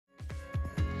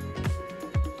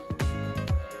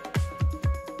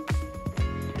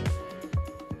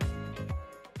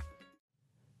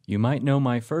You might know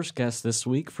my first guest this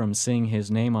week from seeing his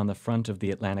name on the front of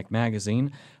the Atlantic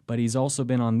magazine, but he's also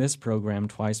been on this program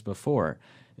twice before.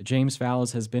 James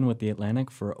Fallows has been with the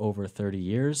Atlantic for over 30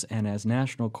 years, and as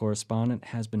national correspondent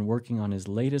has been working on his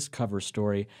latest cover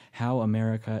story, How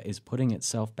America is Putting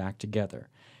Itself Back Together.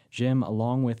 Jim,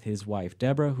 along with his wife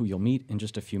Deborah, who you'll meet in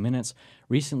just a few minutes,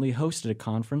 recently hosted a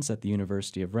conference at the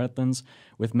University of Redlands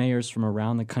with mayors from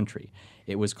around the country.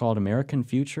 It was called American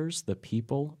Futures, the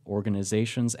People,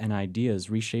 Organizations, and Ideas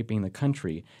Reshaping the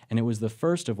Country, and it was the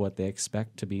first of what they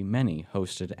expect to be many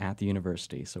hosted at the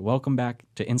university. So welcome back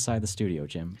to Inside the Studio,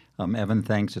 Jim. Evan,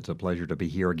 thanks. It's a pleasure to be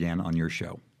here again on your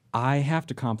show. I have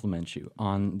to compliment you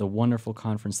on the wonderful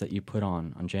conference that you put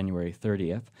on January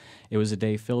 30th. It was a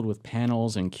day filled with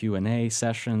panels and Q&A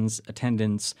sessions.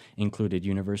 Attendance included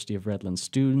University of Redlands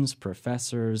students,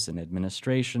 professors, and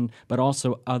administration, but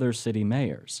also other city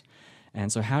mayors.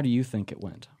 And so how do you think it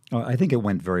went? I think it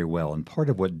went very well, and part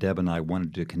of what Deb and I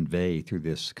wanted to convey through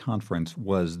this conference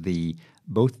was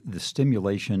both the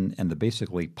stimulation and the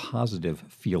basically positive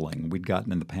feeling we'd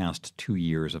gotten in the past 2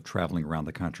 years of traveling around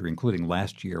the country, including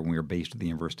last year when we were based at the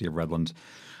University of Redlands,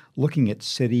 looking at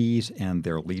cities and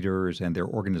their leaders and their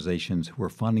organizations who are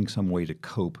finding some way to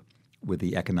cope with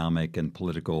the economic and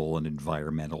political and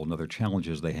environmental and other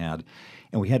challenges they had.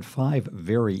 And we had 5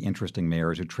 very interesting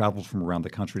mayors who traveled from around the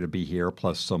country to be here,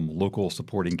 plus some local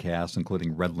supporting casts,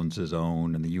 including Redlands'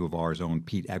 own and the U of R's own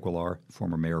Pete Aguilar,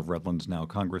 former mayor of Redlands, now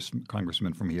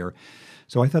congressman from here.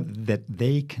 So I thought that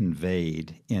they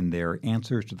conveyed in their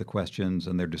answers to the questions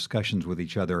and their discussions with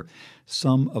each other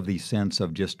some of the sense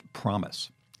of just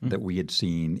promise that we had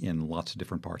seen in lots of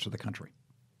different parts of the country.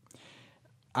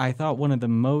 I thought one of the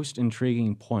most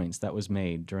intriguing points that was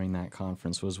made during that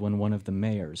conference was when one of the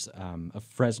mayors of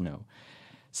Fresno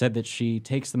said that she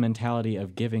takes the mentality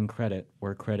of giving credit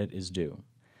where credit is due.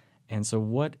 And so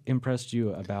what impressed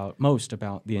you most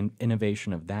about the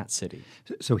innovation of that city?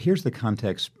 So here's the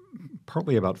context,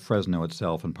 partly about Fresno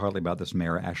itself and partly about this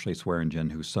mayor, Ashley Swearingen,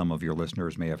 who some of your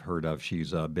listeners may have heard of.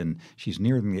 She's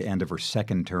nearing the end of her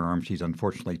second term. She's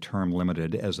unfortunately term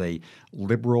limited as a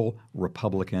liberal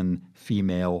Republican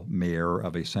female mayor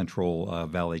of a Central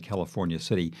Valley, California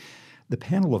city. The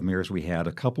panel of mayors we had,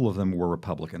 a couple of them were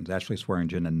Republicans, Ashley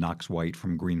Swearingen and Knox White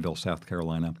from Greenville, South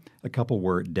Carolina. A couple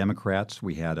were Democrats.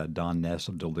 We had Don Ness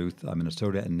of Duluth,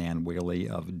 Minnesota, and Nan Whaley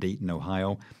of Dayton,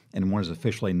 Ohio. And one is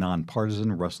officially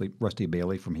nonpartisan, Rusty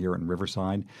Bailey from here in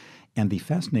Riverside. And the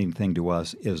fascinating thing to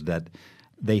us is that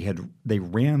they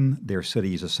ran their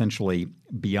cities essentially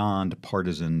beyond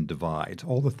partisan divides,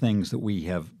 all the things that we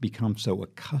have become so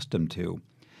accustomed to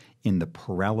in the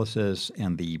paralysis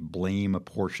and the blame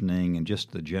apportioning and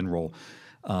just the general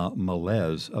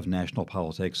malaise of national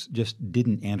politics just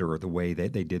didn't enter the way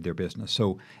that they did their business.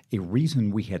 So a reason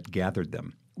we had gathered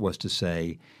them was to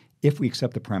say, if we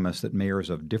accept the premise that mayors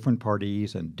of different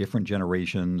parties and different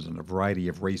generations and a variety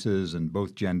of races and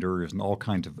both genders and all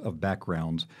kinds of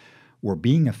backgrounds were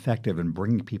being effective in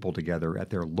bringing people together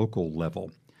at their local level,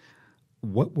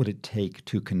 what would it take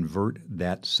to convert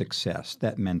that success,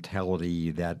 that mentality,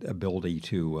 that ability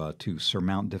to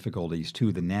surmount difficulties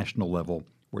to the national level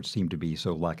where it seemed to be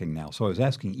so lacking now? So I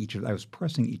was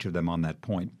pressing each of them on that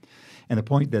point. And the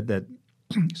point that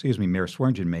Mayor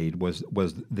Swearingen made was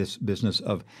this business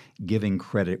of giving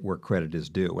credit where credit is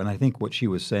due. And I think what she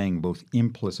was saying both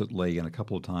implicitly and a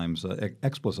couple of times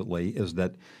explicitly is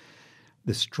that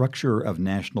the structure of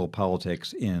national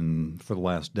politics for the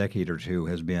last decade or two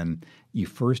has been you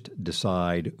first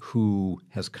decide who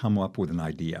has come up with an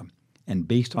idea. And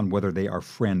based on whether they are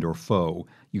friend or foe,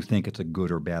 you think it's a good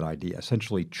or bad idea,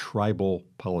 essentially tribal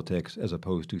politics as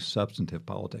opposed to substantive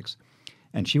politics.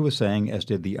 And she was saying, as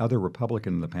did the other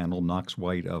Republican in the panel, Knox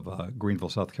White of Greenville,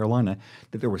 South Carolina,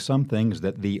 that there were some things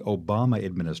that the Obama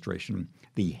administration,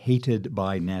 the hated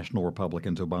by national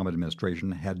Republicans Obama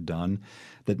administration, had done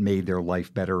that made their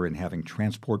life better in having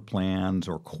transport plans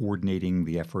or coordinating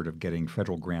the effort of getting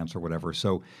federal grants or whatever.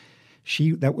 So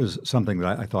that was something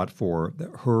that I thought for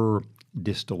her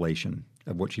distillation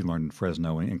of what she learned in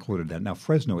Fresno included that. Now,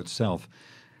 Fresno itself,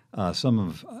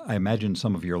 I imagine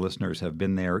some of your listeners have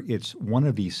been there. It's one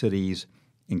of these cities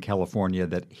in California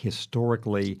that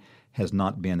historically has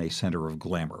not been a center of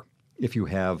glamour. If you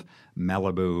have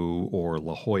Malibu or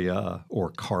La Jolla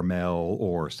or Carmel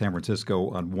or San Francisco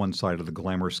on one side of the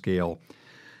glamour scale,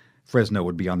 Fresno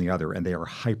would be on the other, and they are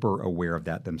hyper aware of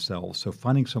that themselves. So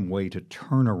finding some way to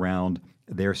turn around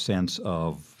their sense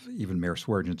of, even Mayor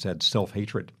Swearingen said,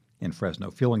 self-hatred in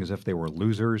Fresno, feeling as if they were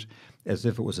losers, as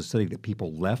if it was a city that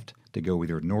people left to go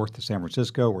either north to San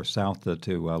Francisco or south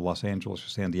to Los Angeles or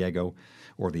San Diego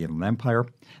or the Inland Empire.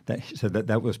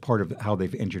 That was part of how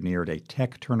they've engineered a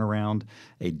tech turnaround,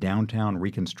 a downtown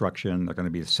reconstruction. They're going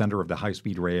to be the center of the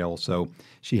high-speed rail. So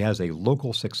she has a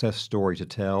local success story to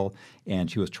tell,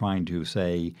 and she was trying to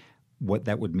say what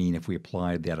that would mean if we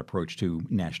applied that approach to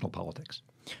national politics.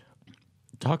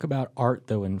 Talk about art,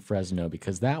 though, in Fresno,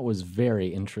 because that was very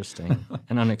interesting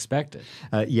and unexpected.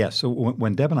 Yes. So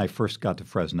when Deb and I first got to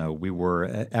Fresno, we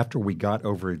were after we got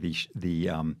over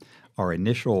our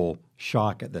initial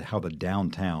shock at how the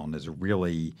downtown is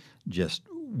really just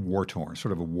war-torn,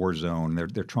 sort of a war zone.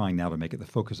 They're trying now to make it the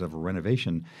focus of a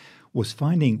renovation. Was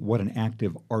finding what an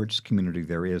active arts community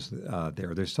there is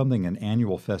there. There's an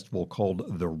annual festival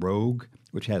called The Rogue,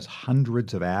 which has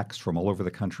hundreds of acts from all over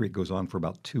the country. It goes on for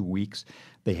about 2 weeks.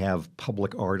 They have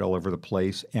public art all over the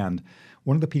place. And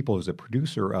one of the people who's a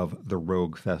producer of the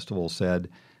Rogue Festival said,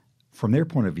 from their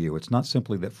point of view, it's not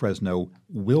simply that Fresno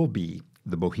will be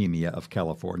the Bohemia of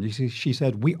California. She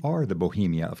said, we are the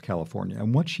Bohemia of California.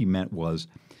 And what she meant was,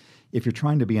 if you're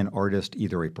trying to be an artist,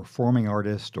 either a performing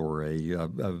artist or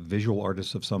a visual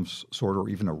artist of some sort, or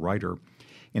even a writer,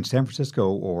 in San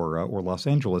Francisco or Los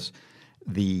Angeles,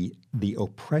 the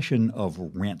oppression of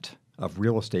rent, of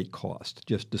real estate cost,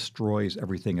 just destroys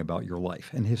everything about your life.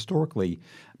 And historically,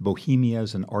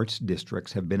 bohemias and arts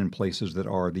districts have been in places that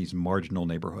are these marginal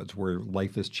neighborhoods where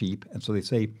life is cheap. And so they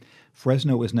say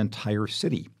Fresno is an entire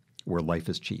city where life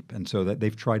is cheap. And so that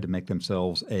they've tried to make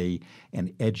themselves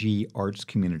an edgy arts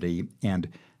community and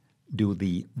do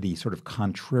the sort of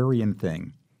contrarian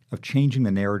thing of changing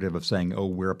the narrative of saying, oh,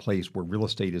 we're a place where real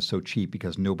estate is so cheap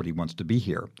because nobody wants to be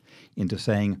here, into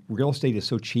saying real estate is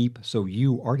so cheap so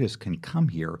you artists can come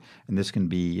here and this can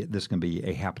be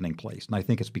a happening place. And I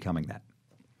think it's becoming that.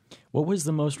 What was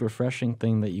the most refreshing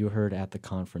thing that you heard at the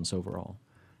conference overall?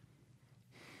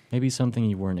 Maybe something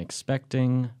you weren't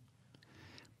expecting?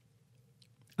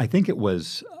 I think it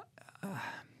was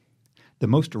the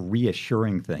most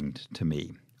reassuring thing to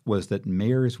me was that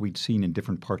mayors we'd seen in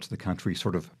different parts of the country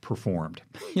sort of performed.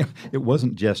 It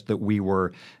wasn't just that we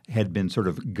had been sort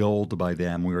of gulled by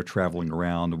them. We were traveling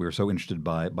around. We were so interested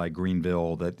by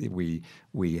Greenville that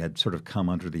we had sort of come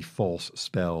under the false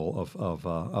spell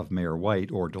of Mayor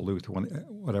White or Duluth or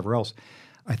whatever else.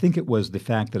 I think it was the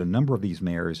fact that a number of these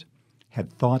mayors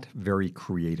had thought very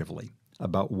creatively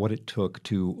about what it took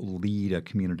to lead a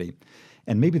community.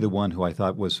 And maybe the one who I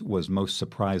thought was most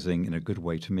surprising in a good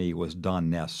way to me was Don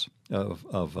Ness of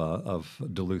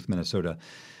Duluth, Minnesota.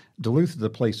 Duluth is a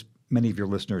place many of your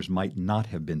listeners might not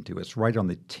have been to. It's right on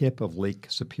the tip of Lake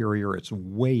Superior. It's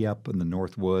way up in the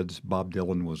North Woods. Bob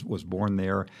Dylan was born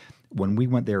there. When we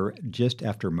went there just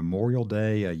after Memorial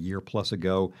Day a year plus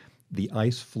ago, the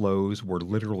ice floes were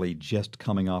literally just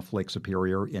coming off Lake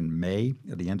Superior in May,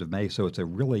 at the end of May, so it's a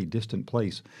really distant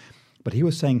place. But he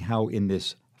was saying how in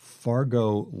this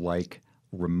Fargo-like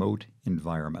remote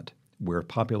environment where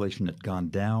population had gone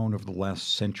down over the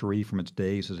last century from its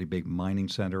days as a big mining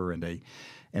center and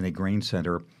a grain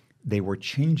center, they were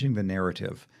changing the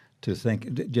narrative to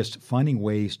think, just finding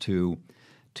ways to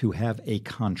have a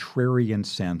contrarian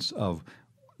sense of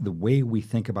the way we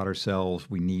think about ourselves,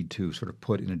 we need to sort of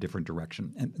put in a different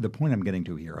direction. And the point I'm getting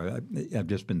to here, I've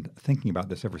just been thinking about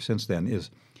this ever since then, is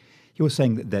he was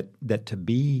saying that to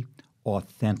be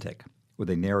authentic with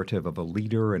a narrative of a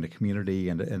leader and a community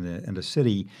and a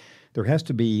city, there has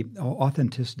to be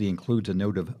authenticity includes a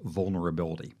note of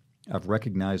vulnerability, of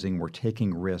recognizing we're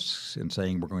taking risks and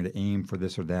saying we're going to aim for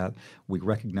this or that. We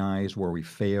recognize where we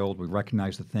failed. We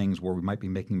recognize the things where we might be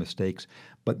making mistakes,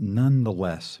 but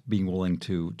nonetheless being willing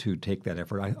to take that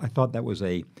effort. I thought it was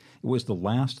the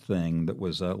last thing that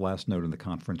was last note in the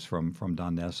conference from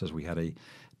Don Ness as we had a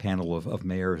panel of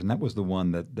mayors, and that was the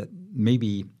one that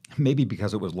maybe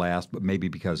because it was last, but maybe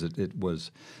because it was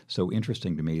so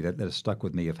interesting to me that has stuck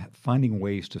with me, of finding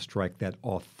ways to strike that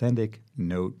authentic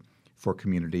note for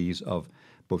communities of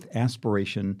both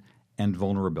aspiration and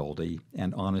vulnerability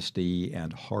and honesty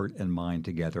and heart and mind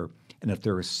together. And if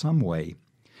there is some way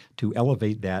to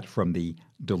elevate that from the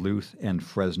Duluth and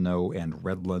Fresno and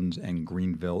Redlands and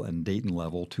Greenville and Dayton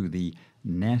level to the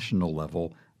national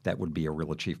level, that would be a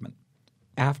real achievement.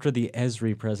 After the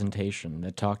Esri presentation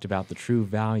that talked about the true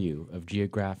value of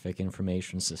geographic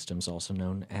information systems, also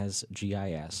known as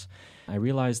GIS, I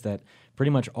realized that pretty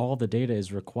much all the data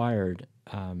is required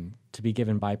to be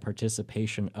given by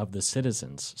participation of the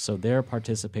citizens. So their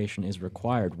participation is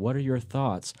required. What are your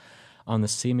thoughts on the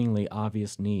seemingly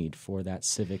obvious need for that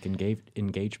civic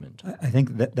engagement? I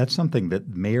think that's something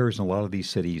that mayors in a lot of these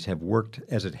cities have worked,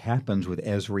 as it happens with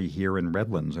Esri here in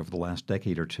Redlands over the last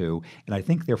decade or two. And I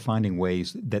think they're finding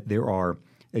ways that there are,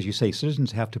 as you say,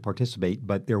 citizens have to participate,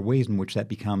 but there are ways in which that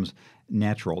becomes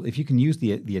natural. If you can use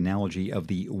the analogy of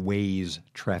the Waze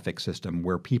traffic system,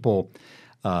 where people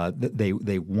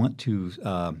they want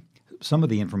to. Some of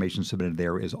the information submitted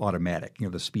there is automatic,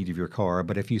 the speed of your car.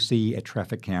 But if you see a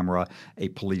traffic camera, a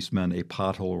policeman, a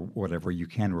pothole, or whatever, you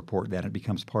can report that. It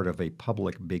becomes part of a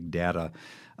public big data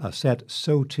set.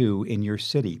 So, too, in your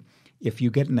city. If you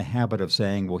get in the habit of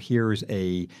saying, well, here's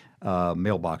a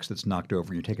mailbox that's knocked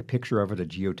over, you take a picture of it, a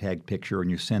geotagged picture, and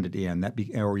you send it in,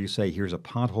 or you say, here's a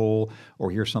pothole,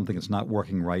 or here's something that's not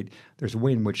working right, there's a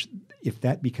way in which if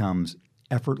that becomes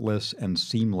effortless and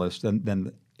seamless,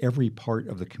 then every part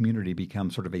of the community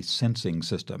becomes sort of a sensing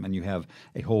system, and you have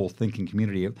a whole thinking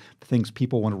community of things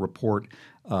people want to report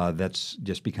that's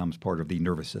just becomes part of the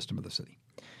nervous system of the city.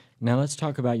 Now let's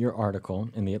talk about your article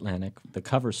in The Atlantic, the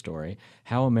cover story,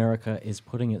 How America is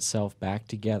Putting Itself Back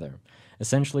Together.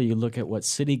 Essentially, you look at what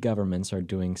city governments are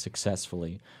doing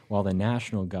successfully while the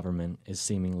national government is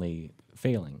seemingly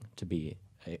failing to be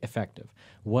effective.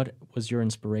 What was your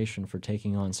inspiration for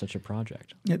taking on such a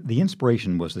project? The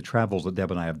inspiration was the travels that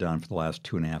Deb and I have done for the last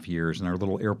 2.5 years in our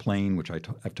little airplane, which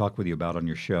I've talked with you about on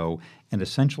your show, and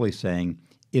essentially saying,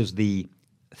 is the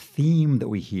theme that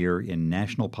we hear in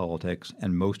national politics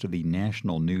and most of the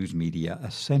national news media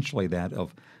essentially that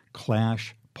of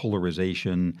clash,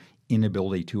 polarization,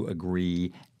 inability to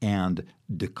agree, and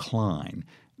decline?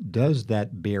 Does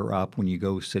that bear up when you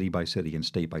go city by city and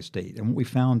state by state? And what we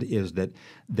found is that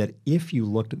if you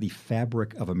looked at the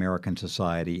fabric of American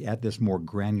society at this more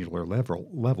granular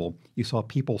level, you saw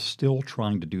people still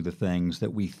trying to do the things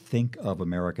that we think of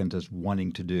Americans as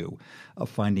wanting to do, of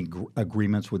finding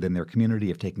agreements within their community,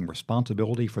 of taking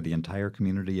responsibility for the entire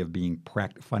community, of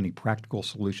finding practical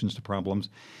solutions to problems.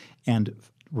 And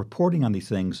reporting on these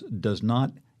things does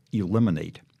not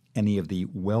eliminate any of the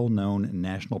well-known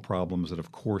national problems that,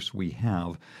 of course, we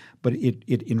have, but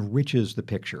it enriches the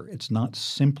picture. It's not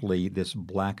simply this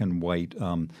black and white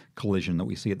collision that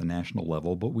we see at the national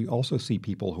level, but we also see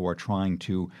people who are trying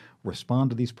to respond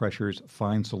to these pressures,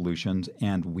 find solutions,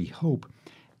 and we hope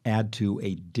add to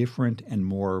a different and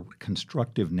more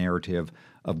constructive narrative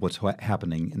of what's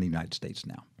happening in the United States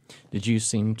now. Did you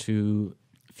seem to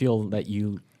feel that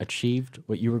you achieved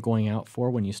what you were going out for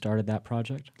when you started that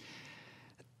project?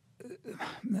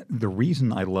 The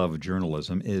reason I love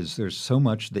journalism is there's so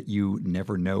much that you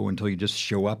never know until you just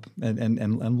show up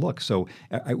and look. So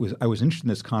I was interested in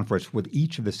this conference with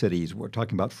each of the cities. We're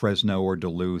talking about Fresno or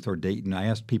Duluth or Dayton. I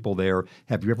asked people there,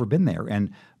 have you ever been there?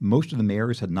 And most of the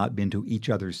mayors had not been to each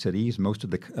other's cities. Most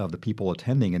of the people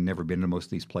attending had never been to most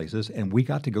of these places. And we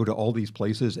got to go to all these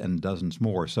places and dozens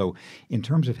more. So in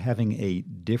terms of having a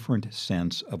different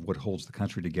sense of what holds the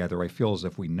country together, I feel as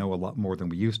if we know a lot more than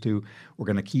we used to. We're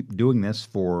going to keep doing this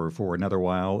for another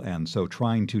while, and so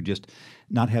trying to just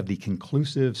not have the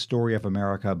conclusive story of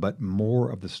America, but more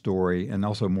of the story, and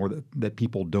also more that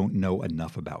people don't know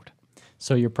enough about.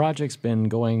 So your project's been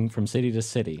going from city to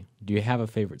city. Do you have a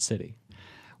favorite city?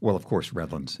 Well, of course,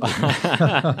 Redlands.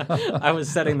 I was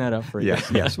setting that up for you.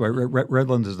 Yes.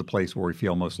 Redlands is the place where we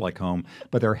feel most like home.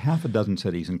 But there are half a dozen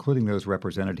cities, including those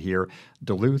represented here: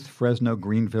 Duluth, Fresno,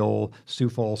 Greenville, Sioux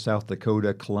Falls, South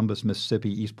Dakota, Columbus, Mississippi,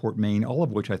 Eastport, Maine, all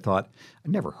of which I thought,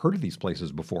 I'd never heard of these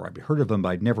places before. I'd heard of them, but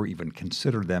I'd never even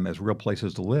considered them as real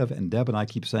places to live. And Deb and I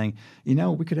keep saying,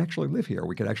 we could actually live here.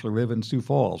 We could actually live in Sioux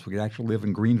Falls. We could actually live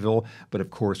in Greenville. But, of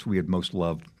course, we would most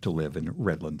love to live in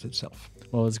Redlands itself.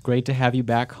 Well, it's great to have you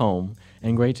back home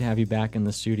and great to have you back in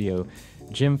the studio.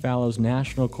 Jim Fallows,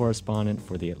 national correspondent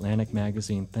for The Atlantic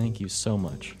magazine, thank you so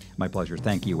much. My pleasure.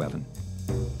 Thank you, Evan.